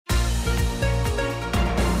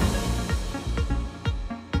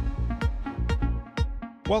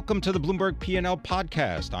Welcome to the Bloomberg P&L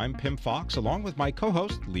podcast. I'm Pim Fox, along with my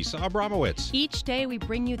co-host, Lisa Abramowitz. Each day, we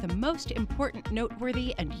bring you the most important,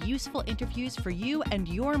 noteworthy, and useful interviews for you and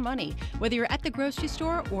your money, whether you're at the grocery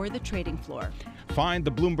store or the trading floor. Find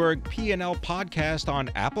the Bloomberg P&L podcast on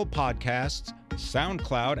Apple Podcasts,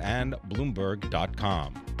 SoundCloud, and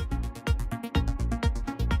Bloomberg.com.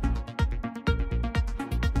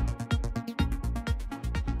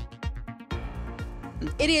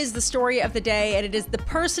 It is the story of the day, and it is the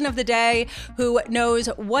person of the day who knows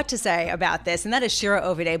what to say about this, and that is Shira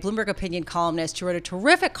Ovide, Bloomberg Opinion columnist, who wrote a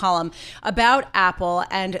terrific column about Apple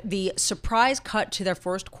and the surprise cut to their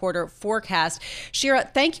first quarter forecast. Shira,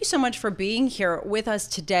 thank you so much for being here with us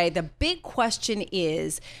today. The big question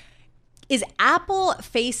is Apple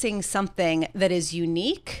facing something that is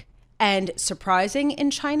unique and surprising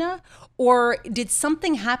in China? Or did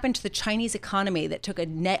something happen to the Chinese economy that took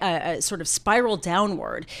a sort of spiral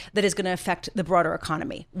downward that is going to affect the broader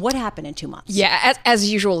economy? What happened in 2 months? Yeah,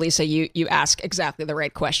 as usual, Lisa, you ask exactly the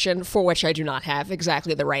right question, for which I do not have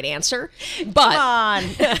exactly the right answer. But Come on.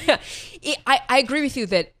 I agree with you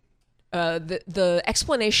that the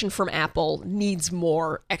explanation from Apple needs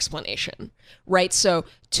more explanation, right? So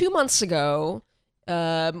 2 months ago,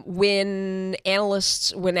 when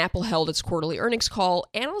Apple held its quarterly earnings call,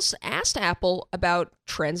 analysts asked Apple about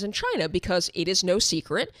trends in China because it is no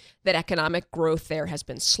secret that economic growth there has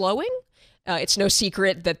been slowing. It's no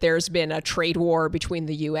secret that there's been a trade war between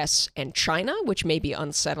the U.S. and China, which may be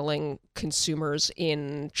unsettling consumers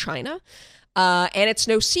in China. And it's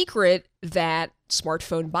no secret that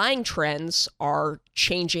smartphone buying trends are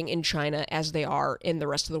changing in China as they are in the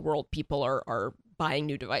rest of the world. People are buying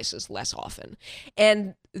new devices less often.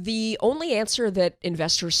 And the only answer that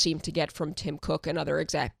investors seem to get from Tim Cook and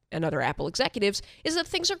other Apple executives is that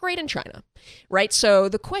things are great in China, right? So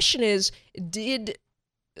the question is, did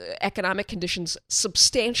economic conditions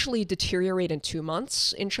substantially deteriorate in 2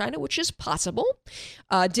 months in China, which is possible?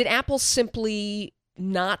 Did Apple simply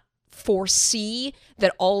not foresee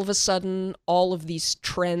that all of a sudden all of these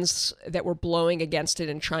trends that were blowing against it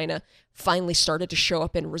in China finally started to show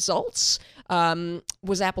up in results?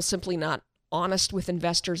 Was Apple simply not honest with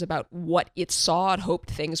investors about what it saw? It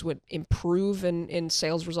hoped things would improve in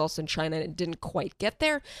sales results in China, and it didn't quite get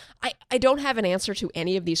there. I don't have an answer to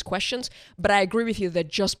any of these questions, but I agree with you that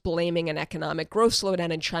just blaming an economic growth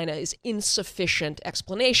slowdown in China is insufficient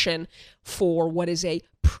explanation for what is a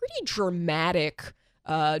pretty dramatic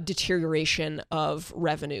deterioration of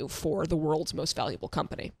revenue for the world's most valuable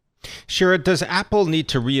company. Shira, does Apple need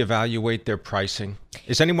to reevaluate their pricing?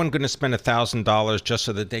 Is anyone going to spend $1,000 just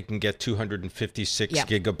so that they can get 256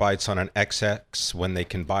 gigabytes on an XX when they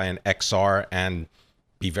can buy an XR and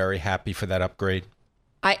be very happy for that upgrade?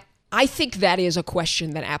 I think that is a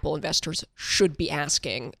question that Apple investors should be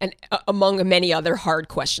asking, and among many other hard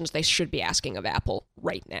questions they should be asking of Apple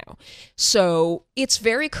right now. So it's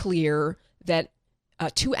very clear that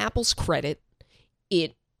to Apple's credit,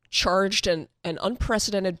 it charged an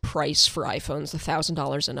unprecedented price for iPhones,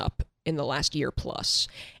 $1,000 and up, in the last year plus.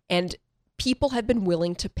 And people have been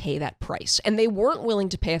willing to pay that price. And they weren't willing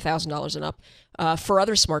to pay $1,000 and up for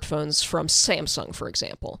other smartphones from Samsung, for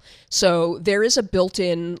example. So there is a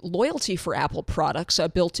built-in loyalty for Apple products, a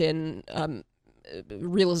built-in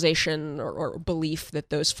realization or belief that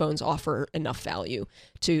those phones offer enough value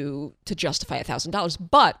to justify $1,000.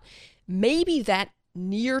 But maybe that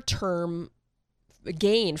near-term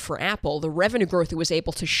gain for Apple, the revenue growth it was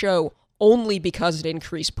able to show only because it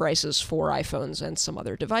increased prices for iPhones and some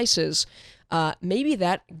other devices, maybe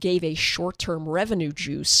that gave a short-term revenue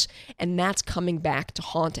juice, and that's coming back to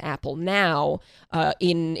haunt Apple now,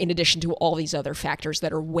 in addition to all these other factors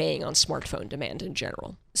that are weighing on smartphone demand in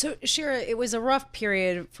general. So, Shira, it was a rough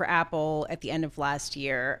period for Apple at the end of last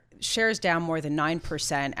year. Shares down more than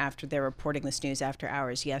 9% after they're reporting this news after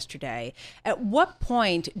hours yesterday. At what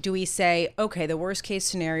point do we say, okay, the worst case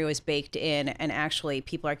scenario is baked in and actually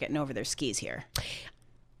people are getting over their skis here?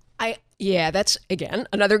 That's, again,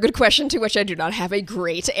 another good question to which I do not have a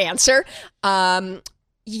great answer. I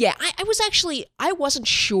wasn't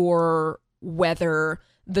sure whether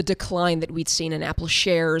the decline that we'd seen in Apple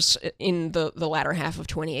shares in the latter half of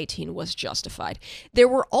 2018 was justified. There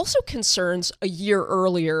were also concerns a year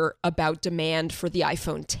earlier about demand for the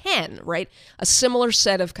iPhone X, right? A similar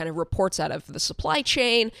set of kind of reports out of the supply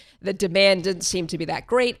chain. The demand didn't seem to be that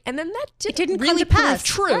great. And then that didn't really prove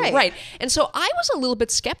true. Right. And so I was a little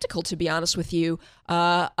bit skeptical, to be honest with you,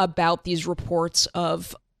 about these reports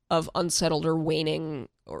of unsettled or waning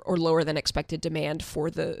or lower than expected demand for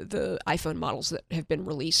the iPhone models that have been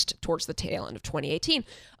released towards the tail end of 2018.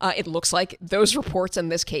 It looks like those reports in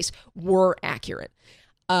this case were accurate.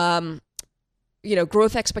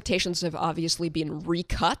 growth expectations have obviously been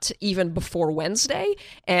recut even before Wednesday,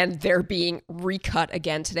 and they're being recut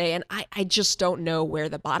again today. And I just don't know where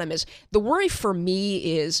the bottom is. The worry for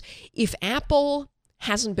me is if Apple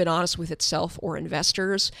hasn't been honest with itself or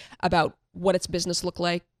investors about what its business looks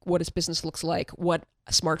like, what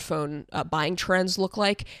smartphone buying trends look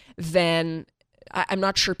like, then I'm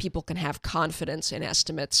not sure people can have confidence in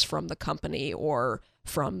estimates from the company or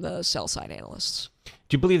from the sell-side analysts.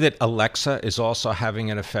 Do you believe that Alexa is also having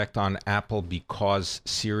an effect on Apple because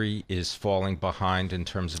Siri is falling behind in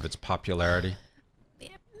terms of its popularity?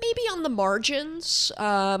 Maybe on the margins.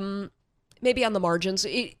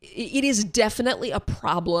 It is definitely a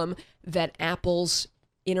problem that Apple's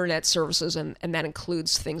internet services, and that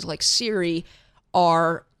includes things like Siri,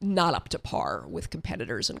 are not up to par with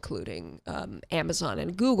competitors, including Amazon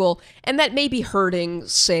and Google, and that may be hurting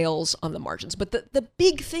sales on the margins. But the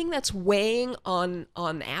big thing that's weighing on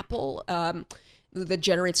Apple, that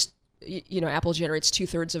generates, Apple generates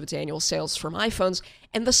 2/3 of its annual sales from iPhones,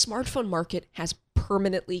 and the smartphone market has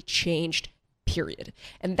permanently changed, period.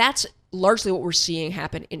 And that's largely what we're seeing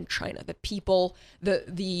happen in China. That people,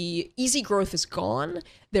 the easy growth is gone.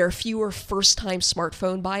 There are fewer first-time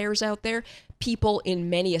smartphone buyers out there. People in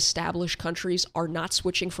many established countries are not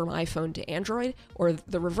switching from iPhone to Android, or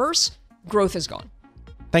the reverse. Growth is gone.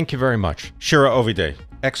 Thank you very much. Shira Ovide,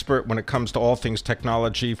 expert when it comes to all things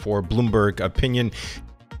technology for Bloomberg Opinion.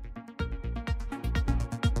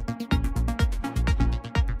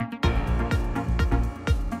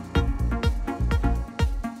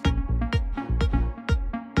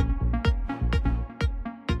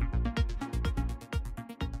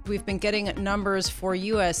 We've been getting numbers for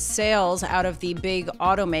U.S. sales out of the big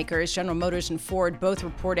automakers, General Motors and Ford, both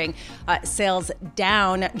reporting sales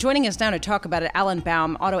down. Joining us now to talk about it, Alan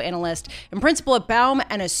Baum, auto analyst and principal at Baum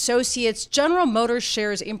and Associates. General Motors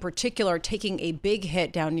shares in particular taking a big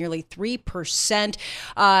hit, down nearly 3%.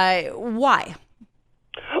 Why?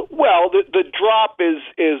 Well, the drop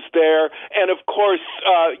is there, and of course,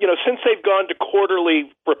 since they've gone to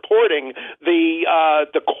quarterly reporting,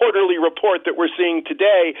 the quarterly report that we're seeing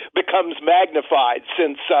today becomes magnified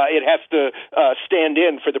since it has to stand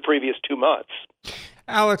in for the previous 2 months.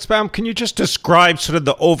 Alex Baum, can you just describe sort of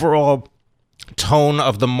the overall tone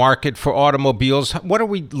of the market for automobiles? What are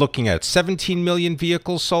we looking at? 17 million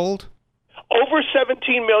vehicles sold? Over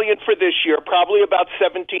 17 million for this year, probably about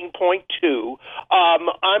 17.2.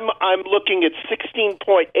 I'm looking at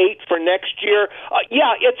 16.8 for next year.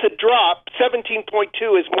 Yeah, it's a drop.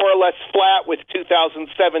 17.2 is more or less flat with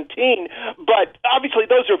 2017, but obviously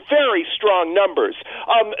those are very strong numbers.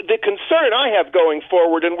 The concern I have going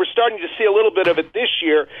forward, and we're starting to see a little bit of it this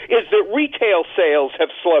year, is that retail sales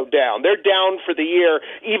have slowed down. They're down for the year,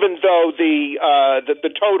 even though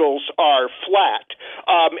the totals are flat.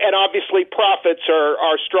 And obviously profits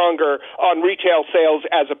are stronger on retail sales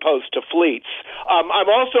as opposed to fleets. I'm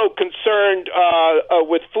also concerned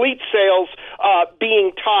with fleet sales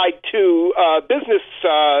being tied to business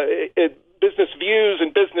views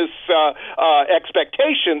and business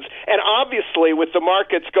expectations, and obviously with the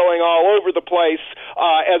markets going all over the place,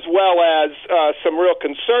 as well as some real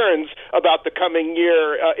concerns about the coming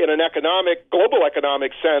year in an global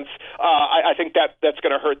economic sense, I think that's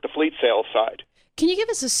going to hurt the fleet sales side. Can you give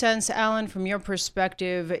us a sense, Alan, from your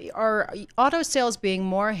perspective, are auto sales being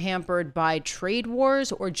more hampered by trade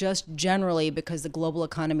wars or just generally because the global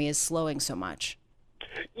economy is slowing so much?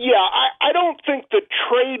 Yeah, I don't think the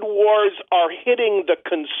trade wars are hitting the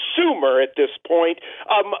consumer at this point.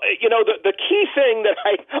 The key thing that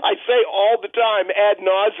I say all the time ad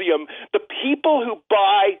nauseum, the people who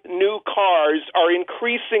buy new cars are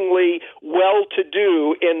increasingly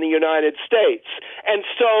well-to-do in the United States. And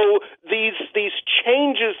so these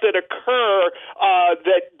changes that occur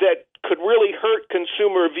that could really hurt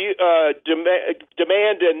consumer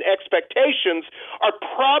demand and expectations are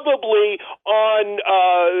probably on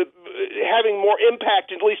having more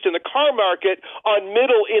impact, at least in the car market, on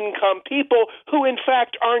middle-income people who, in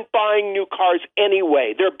fact, aren't buying new cars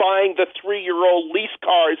anyway. They're buying the 3-year-old lease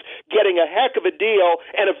cars, getting a heck of a deal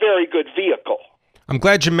and a very good vehicle. I'm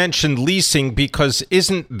glad you mentioned leasing, because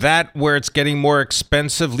isn't that where it's getting more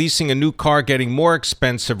expensive? Leasing a new car getting more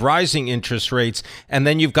expensive, rising interest rates, and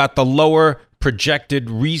then you've got the lower projected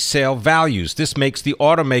resale values. This makes the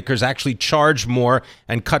automakers actually charge more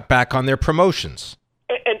and cut back on their promotions.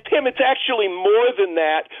 And Tim, it's actually more than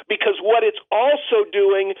that, because what it's also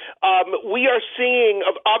doing, we are seeing,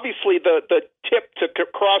 obviously, the tip to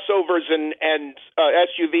crossovers and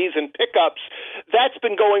SUVs and pickups, that's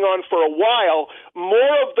been going on for a while.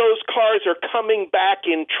 More of those cars are coming back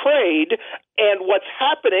in trade, and what's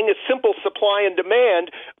happening is simple supply and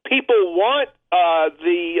demand. People want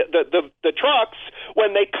the trucks.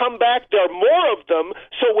 When they come back, there are more of them.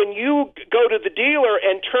 So when you go to the dealer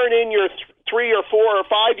and turn in your 3 or 4 or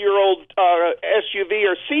 5-year-old SUV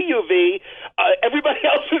or CUV, everybody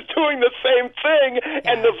else is doing the same thing,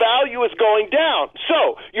 and the value is going down.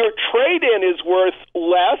 So your trade-in is worth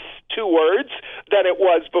less, 2 words, than it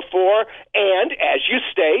was before, and as you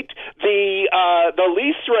state, the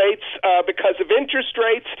lease rates, because of interest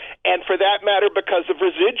rates, and for that matter, because of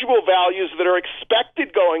residual values that are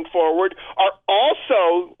expected going forward, are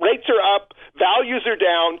also, rates are up, values are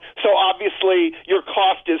down, so obviously your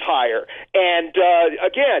cost is higher. And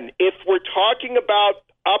again, if we're talking about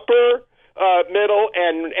upper middle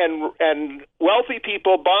and wealthy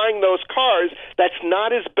people buying those cars, that's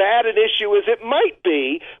not as bad an issue as it might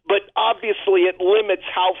be, but obviously it limits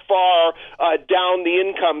how far down the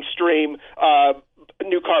income stream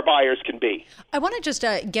new car buyers can be. I want to just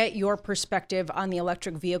get your perspective on the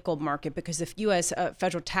electric vehicle market, because the U.S.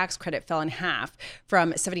 federal tax credit fell in half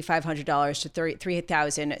from $7,500 to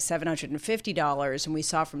 $3,750. And we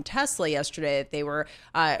saw from Tesla yesterday that they were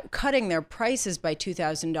cutting their prices by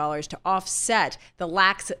 $2,000 to offset the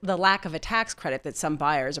lack of a tax credit that some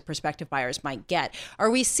buyers or prospective buyers might get. Are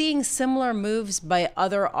we seeing similar moves by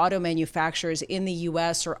other auto manufacturers in the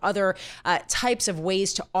U.S. or other types of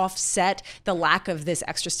ways to offset the lack of this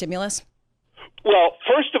extra stimulus? Well,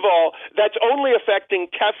 first of all, that's only affecting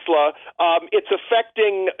Tesla. It's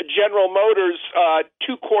affecting General Motors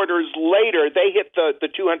 2 quarters later. They hit the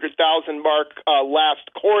 200,000 mark last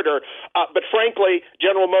quarter. But frankly,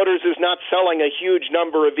 General Motors is not selling a huge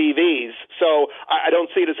number of EVs, so I don't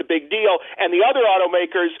see it as a big deal. And the other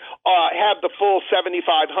automakers have the full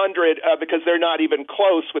 7,500 because they're not even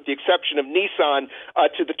close, with the exception of Nissan,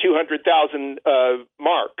 to the 200,000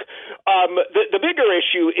 mark. The bigger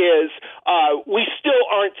issue is we still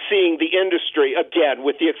aren't seeing the industry, again,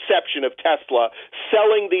 with the exception of Tesla,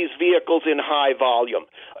 selling these vehicles in high volume.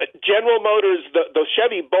 General Motors, the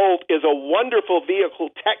Chevy Bolt is a wonderful vehicle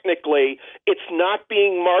technically. It's not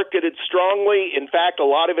being marketed strongly. In fact, a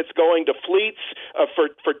lot of it's going to fleets for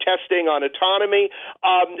testing on autonomy.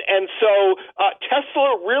 And so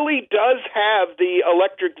Tesla really does have the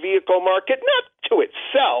electric vehicle market, not to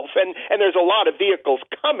itself, and there's a lot of vehicles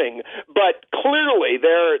coming, but clearly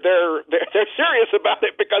they're serious about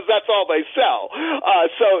it because that's all they sell.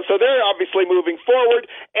 So they're obviously moving forward,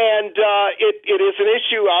 and it is an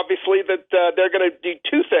issue, obviously, that they're going to do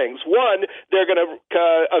 2 things. One, they're going to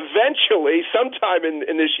eventually, sometime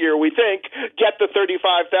in this year, we think, get the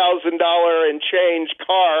 $35,000 and change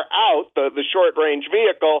car out, the short-range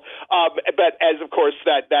vehicle, but as, of course,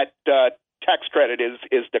 that tax credit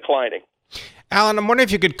is declining. Alan, I'm wondering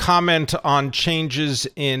if you could comment on changes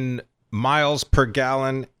in miles per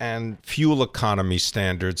gallon and fuel economy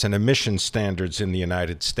standards and emission standards in the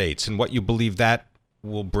United States, and what you believe that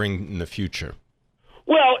will bring in the future.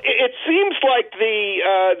 Well, it seems like the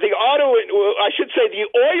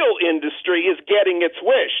oil industry is getting its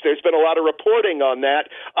wish. There's been a lot of reporting on that.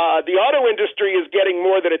 The auto industry is getting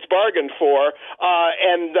more than it's bargained for,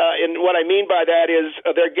 and what I mean by that is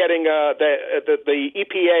they're getting the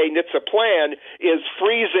EPA NHTSA plan is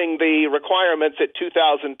freezing the requirements at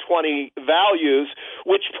 2020 values,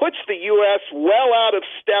 which puts the U.S. well out of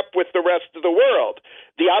step with the rest of the world.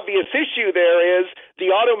 The obvious issue there is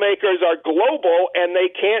the automakers are global, and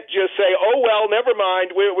they can't just say, oh, well, never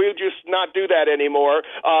mind, we'll just not do that anymore.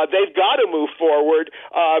 They've got to move forward.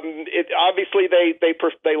 Obviously, they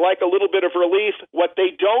like a little bit of relief. What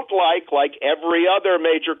they don't like every other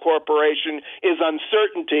major corporation, is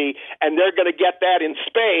uncertainty, and they're going to get that in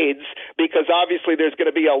spades because obviously there's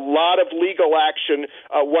going to be a lot of legal action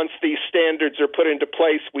once these standards are put into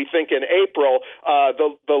place, we think in April,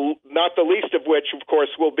 not the least of which, of course,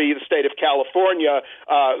 will be the state of California,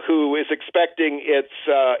 who is expecting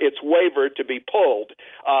its waiver to be pulled.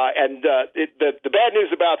 The bad news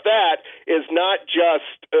about that is not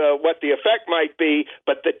just what the effect might be,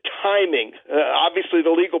 but the timing. Obviously,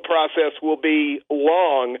 the legal process will be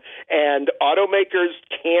long, and automakers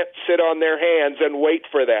can't sit on their hands and wait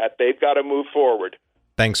for that. They've got to move forward.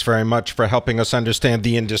 Thanks very much for helping us understand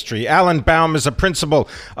the industry. Alan Baum is a principal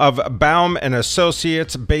of Baum and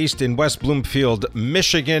Associates based in West Bloomfield,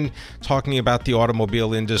 Michigan, talking about the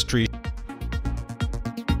automobile industry.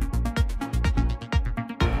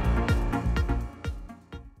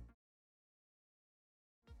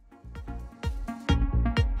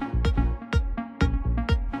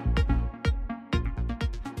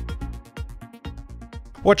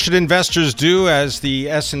 What should investors do as the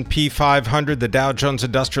S&P 500, the Dow Jones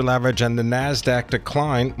Industrial Average, and the NASDAQ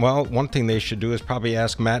decline? Well, one thing they should do is probably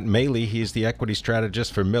ask Matt Maley. He's the equity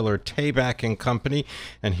strategist for Miller Tabak Co,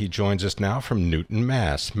 and he joins us now from Newton,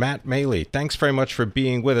 Mass. Matt Maley, thanks very much for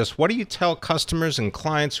being with us. What do you tell customers and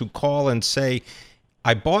clients who call and say,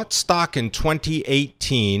 I bought stock in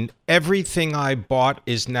 2018. Everything I bought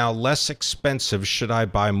is now less expensive. Should I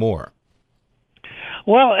buy more?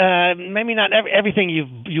 Well, maybe not everything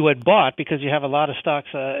you had bought, because you have a lot of stocks,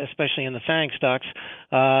 especially in the FANG stocks,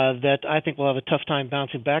 that I think will have a tough time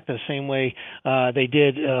bouncing back the same way they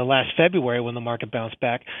did last February when the market bounced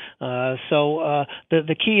back. So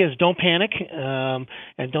the key is don't panic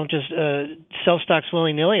and don't just sell stocks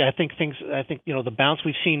willy-nilly. I think the bounce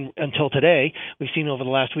we've seen until today, we've seen over the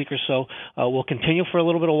last week or so, will continue for a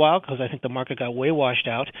little bit of a while, because I think the market got way washed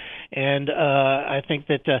out, and I think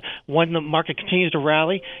that when the market continues to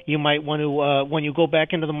rally, you might want to, when you go back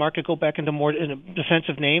into the market, go back into more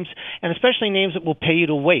defensive names, and especially names that will pay you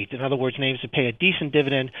to wait. In other words, names that pay a decent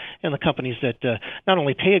dividend, and the companies that not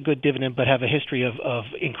only pay a good dividend, but have a history of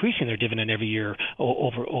increasing their dividend every year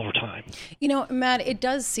over time. You know, Matt, it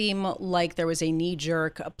does seem like there was a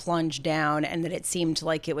knee-jerk plunge down, and that it seemed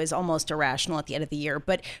like it was almost irrational at the end of the year.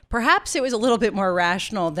 But perhaps it was a little bit more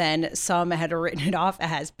rational than some had written it off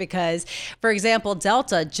as, because, for example,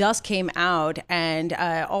 Delta just came out and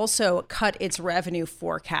also cut its revenue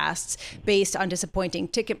forecasts based on disappointing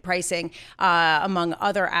ticket pricing, among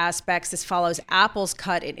other aspects. This follows Apple's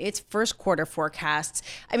cut in its first quarter forecasts.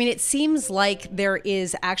 I mean, it seems like there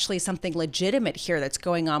is actually something legitimate here that's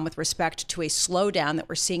going on with respect to a slowdown that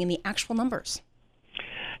we're seeing in the actual numbers.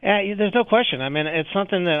 There's no question. I mean, it's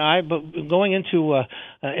something that going into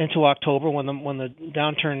October, when the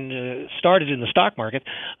downturn started in the stock market,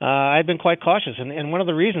 I've been quite cautious, and one of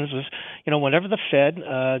the reasons was, whenever the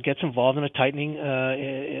Fed gets involved in a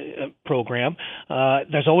tightening program,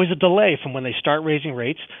 there's always a delay from when they start raising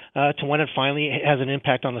rates to when it finally has an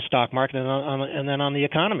impact on the stock market and then on the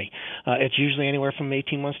economy. It's usually anywhere from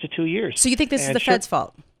 18 months to 2 years. So you think this is the Fed's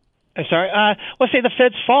fault? I'm sorry. Well, say the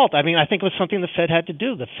Fed's fault. I mean, I think it was something the Fed had to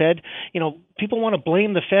do. The Fed, people want to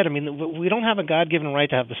blame the Fed. I mean, we don't have a God-given right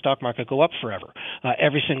to have the stock market go up forever,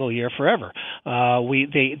 every single year forever.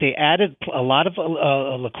 They added a lot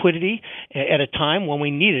of liquidity at a time when we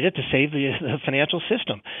needed it to save the financial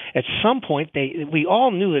system. At some point, we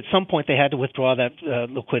all knew at some point they had to withdraw that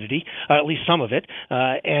liquidity, at least some of it,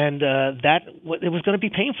 and that it was going to be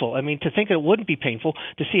painful. I mean, to think it wouldn't be painful,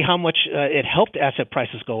 to see how much it helped asset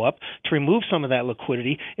prices go up, to remove some of that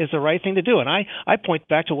liquidity is the right thing to do. And I point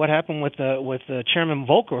back to what happened with Chairman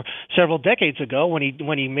Volcker several decades ago when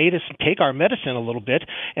he made us take our medicine a little bit.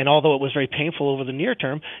 And although it was very painful over the near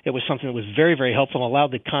term, it was something that was very, very helpful and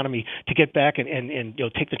allowed the economy to get back and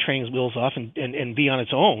take the train's wheels off and be on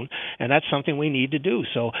its own. And that's something we need to do.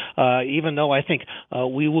 So even though I think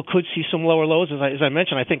we could see some lower lows, as I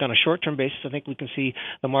mentioned, I think on a short-term basis, I think we can see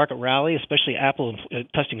the market rally, especially Apple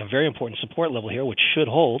testing a very important support level here, which should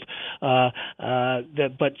hold.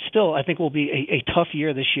 But still, I think will be a tough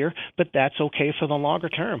year this year, but that's okay for the longer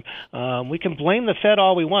term. We can blame the Fed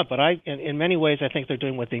all we want, but in many ways, I think they're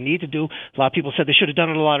doing what they need to do. A lot of people said they should have done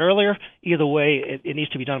it a lot earlier. Either way, it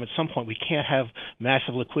needs to be done at some point. We can't have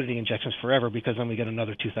massive liquidity injections forever, because then we get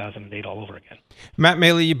another 2008 all over again. Matt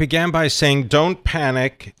Maley, you began by saying don't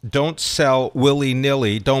panic, don't sell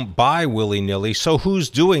willy-nilly, don't buy willy-nilly. So who's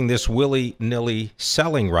doing this willy-nilly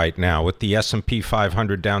selling right now with the S&P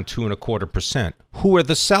 500 down 2.25%? Who are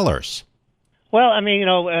the sellers? Well, I mean, we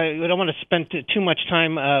don't want to spend too much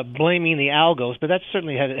time blaming the algos, but that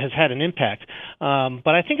certainly has had an impact.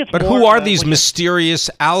 But I think it's. But who are these mysterious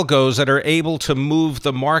algos that are able to move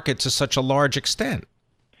the market to such a large extent?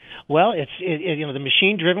 Well, it's the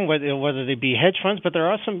machine-driven, whether they be hedge funds, but there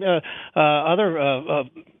are some other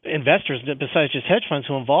investors besides just hedge funds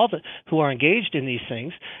who are engaged in these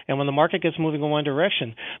things. And when the market gets moving in one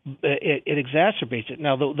direction, it exacerbates it.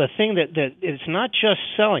 Now, the thing that it's not just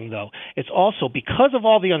selling, though. It's also because of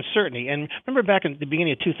all the uncertainty. And remember back in the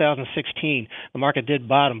beginning of 2016, the market did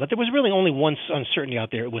bottom, but there was really only one uncertainty out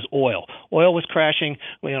there. It was oil. Oil was crashing,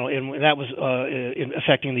 and that was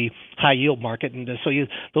affecting the high-yield market. And so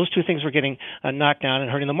those two things were getting knocked down and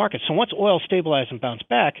hurting the market. So once oil stabilized and bounced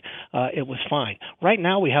back, it was fine. Right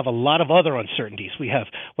now, we have a lot of other uncertainties. We have,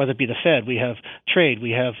 whether it be the Fed, we have trade,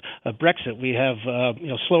 we have Brexit, we have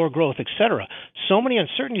slower growth, etc. So many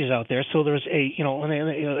uncertainties out there. So there's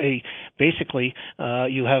basically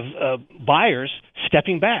you have buyers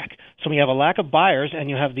stepping back. So when you have a lack of buyers and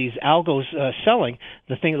you have these algos selling,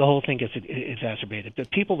 the whole thing gets exacerbated. But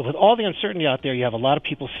people, with all the uncertainty out there, you have a lot of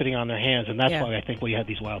people sitting on their hands, and that's why I think we had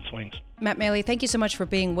these wild swings. Matt Maley, thank you so much for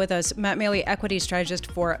being with us. Matt Maley, equity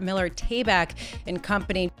strategist for Miller Tabak and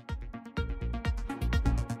Company.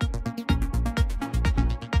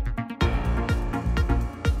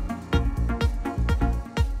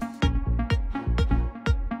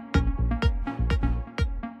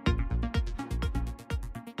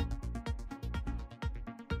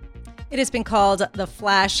 It has been called the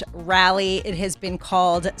Flash Rally. It has been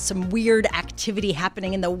called some weird activity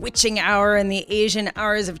happening in the witching hour and the Asian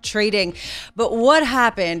hours of trading. But what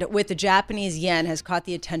happened with the Japanese yen has caught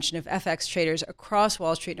the attention of FX traders across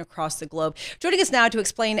Wall Street and across the globe. Joining us now to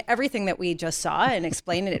explain everything that we just saw and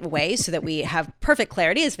explain it in a way so that we have perfect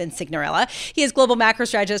clarity is Vincent Cignarella. He is global macro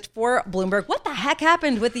strategist for Bloomberg. What the heck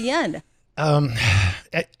happened with the yen?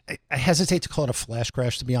 I hesitate to call it a flash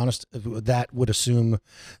crash, to be honest. That would assume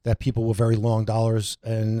that people were very long dollars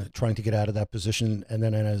and trying to get out of that position. And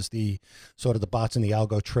then as the sort of the bots and the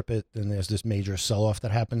algo trip it, then there's this major sell-off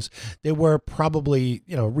that happens. There were probably,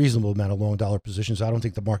 a reasonable amount of long dollar positions. I don't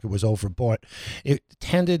think the market was overbought. It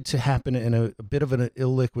tended to happen in a bit of an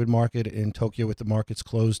illiquid market in Tokyo with the markets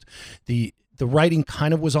closed. The writing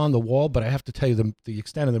kind of was on the wall, but I have to tell you, the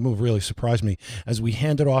extent of the move really surprised me. As we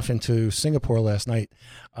handed off into Singapore last night,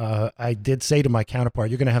 I did say to my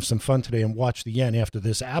counterpart, you're going to have some fun today and watch the yen after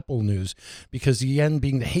this Apple news, because the yen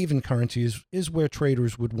being the haven currency is where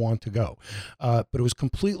traders would want to go. But it was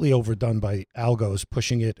completely overdone by algos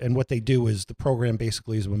pushing it. And what they do is the program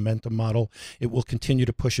basically is a momentum model. It will continue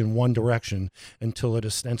to push in one direction until it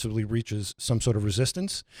ostensibly reaches some sort of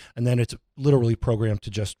resistance. And then it's literally programmed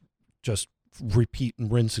to just repeat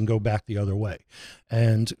and rinse and go back the other way.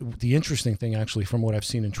 And the interesting thing, actually, from what I've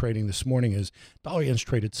seen in trading this morning is dollar yen's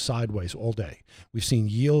traded sideways all day. We've seen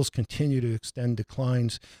yields continue to extend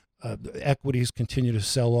declines. Equities continue to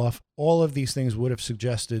sell off. All of these things would have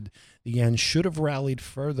suggested the yen should have rallied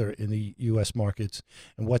further in the U.S. markets.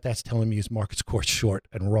 And what that's telling me is markets caught short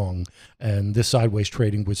and wrong. And this sideways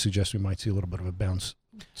trading would suggest we might see a little bit of a bounce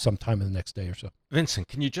sometime in the next day or so. Vincent,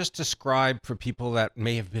 can you just describe for people that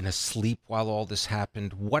may have been asleep while all this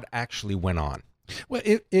happened, what actually went on? Well,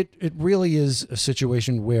 it really is a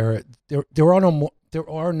situation where there are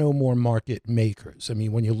no more market makers. I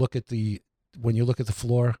mean, when you look at the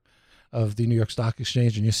floor of the New York Stock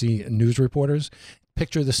Exchange and you see news reporters,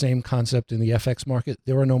 picture the same concept in the FX market.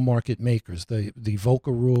 There are no market makers. The VOCA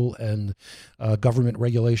rule and government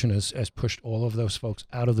regulation has pushed all of those folks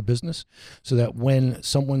out of the business, so that when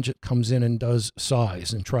someone comes in and does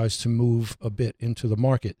size and tries to move a bit into the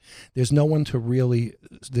market, there's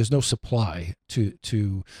no supply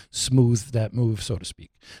to smooth that move, so to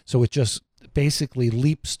speak. So it just basically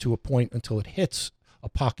leaps to a point until it hits a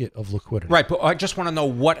pocket of liquidity. Right, but I just want to know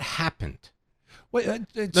what happened. Well,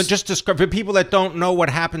 just describe for people that don't know what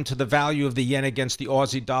happened to the value of the yen against the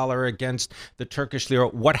Aussie dollar, against the Turkish lira.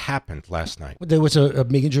 What happened last night? There was a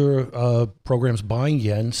major programs buying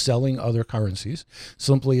yen, selling other currencies,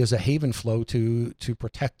 simply as a haven flow to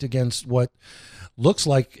protect against what looks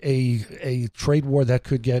like a trade war that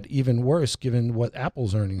could get even worse, given what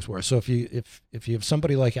Apple's earnings were. So if you have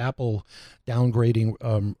somebody like Apple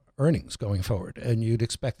downgrading earnings going forward, and you'd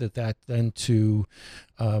expect that then to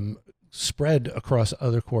spread across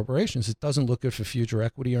other corporations, it doesn't look good for future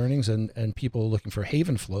equity earnings, and people are looking for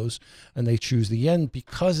haven flows, and they choose the yen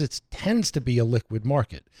because it tends to be a liquid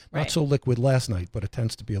market. Not so liquid last night, but it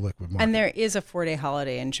tends to be a liquid market. And there is a 4-day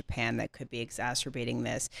holiday in Japan that could be exacerbating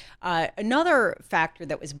this. Another factor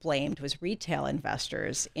that was blamed was retail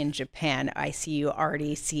investors in Japan. I see you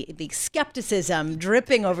already see the skepticism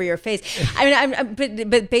dripping over your face. I mean,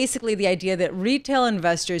 but basically the idea that retail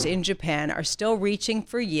investors in Japan are still reaching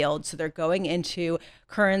for yield, so they're going into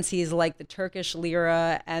currencies like the Turkish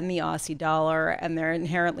lira and the Aussie dollar, and they're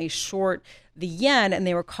inherently short the yen, and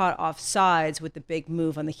they were caught off sides with the big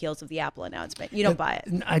move on the heels of the Apple announcement. You don't buy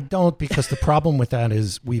it. I don't, because the problem with that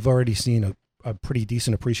is we've already seen a pretty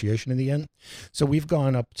decent appreciation in the yen. So we've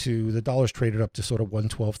gone up to, the dollar's traded up to sort of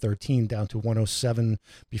 112.13 down to 107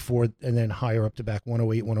 before, and then higher up to back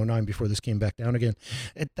 108, 109 before this came back down again.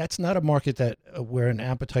 That's not a market that where an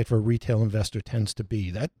appetite for a retail investor tends to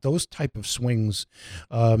be. Those type of swings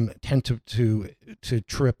tend to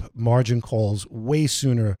trip margin calls way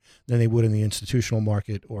sooner than they would in the institutional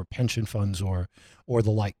market or pension funds or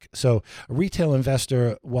the like. So a retail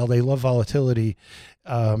investor, while they love volatility,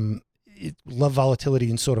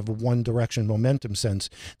 in sort of a one direction momentum sense,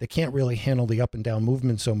 they can't really handle the up and down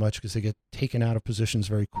movement so much because they get taken out of positions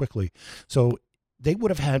very quickly. So they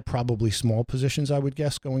would have had probably small positions, I would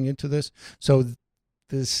guess, going into this. So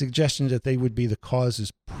the suggestion that they would be the cause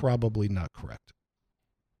is probably not correct.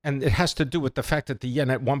 And it has to do with the fact that the yen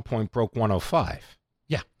at one point broke 105.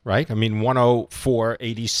 Yeah. Right? I mean,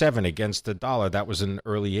 104.87 against the dollar. That was in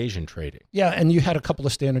early Asian trading. Yeah, and you had a couple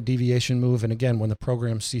of standard deviation move. And again, when the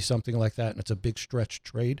programs see something like that and it's a big stretch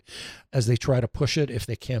trade, as they try to push it, if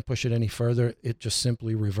they can't push it any further, it just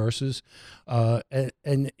simply reverses.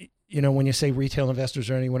 And you know, when you say retail investors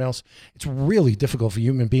or anyone else, it's really difficult for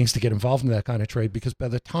human beings to get involved in that kind of trade, because by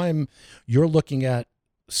the time you're looking at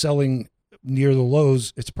selling near the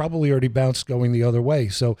lows, it's probably already bounced going the other way.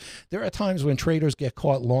 So there are times when traders get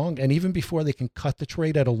caught long, and even before they can cut the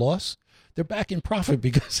trade at a loss, they're back in profit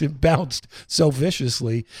because it bounced so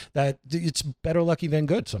viciously that it's better lucky than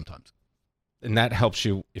good sometimes. And that helps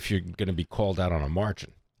you if you're going to be called out on a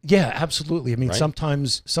margin. Yeah, absolutely. I mean, right?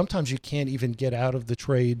 sometimes you can't even get out of the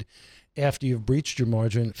trade after you've breached your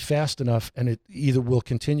margin fast enough, and it either will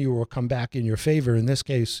continue or come back in your favor. In this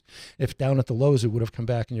case, if down at the lows, it would have come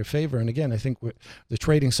back in your favor. And again, I think the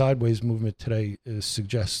trading sideways movement today is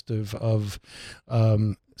suggestive of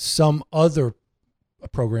some other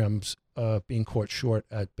programs being caught short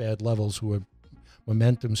at bad levels, who are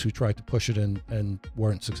momentums who tried to push it and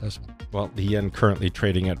weren't successful. Well, the yen currently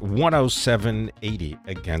trading at 107.80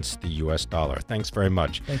 against the U.S. dollar. Thanks very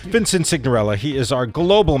much. Thank you. Vincent Cignarella, he is our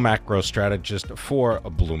global macro strategist for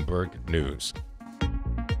Bloomberg News.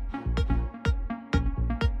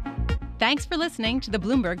 Thanks for listening to the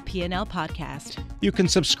Bloomberg P&L podcast. You can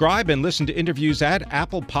subscribe and listen to interviews at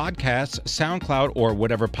Apple Podcasts, SoundCloud, or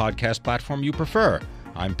whatever podcast platform you prefer.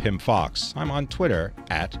 I'm Pim Fox. I'm on Twitter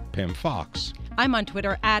at Pim Fox. I'm on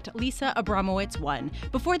Twitter at Lisa Abramowitz1.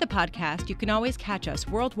 Before the podcast, you can always catch us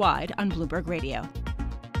worldwide on Bloomberg Radio.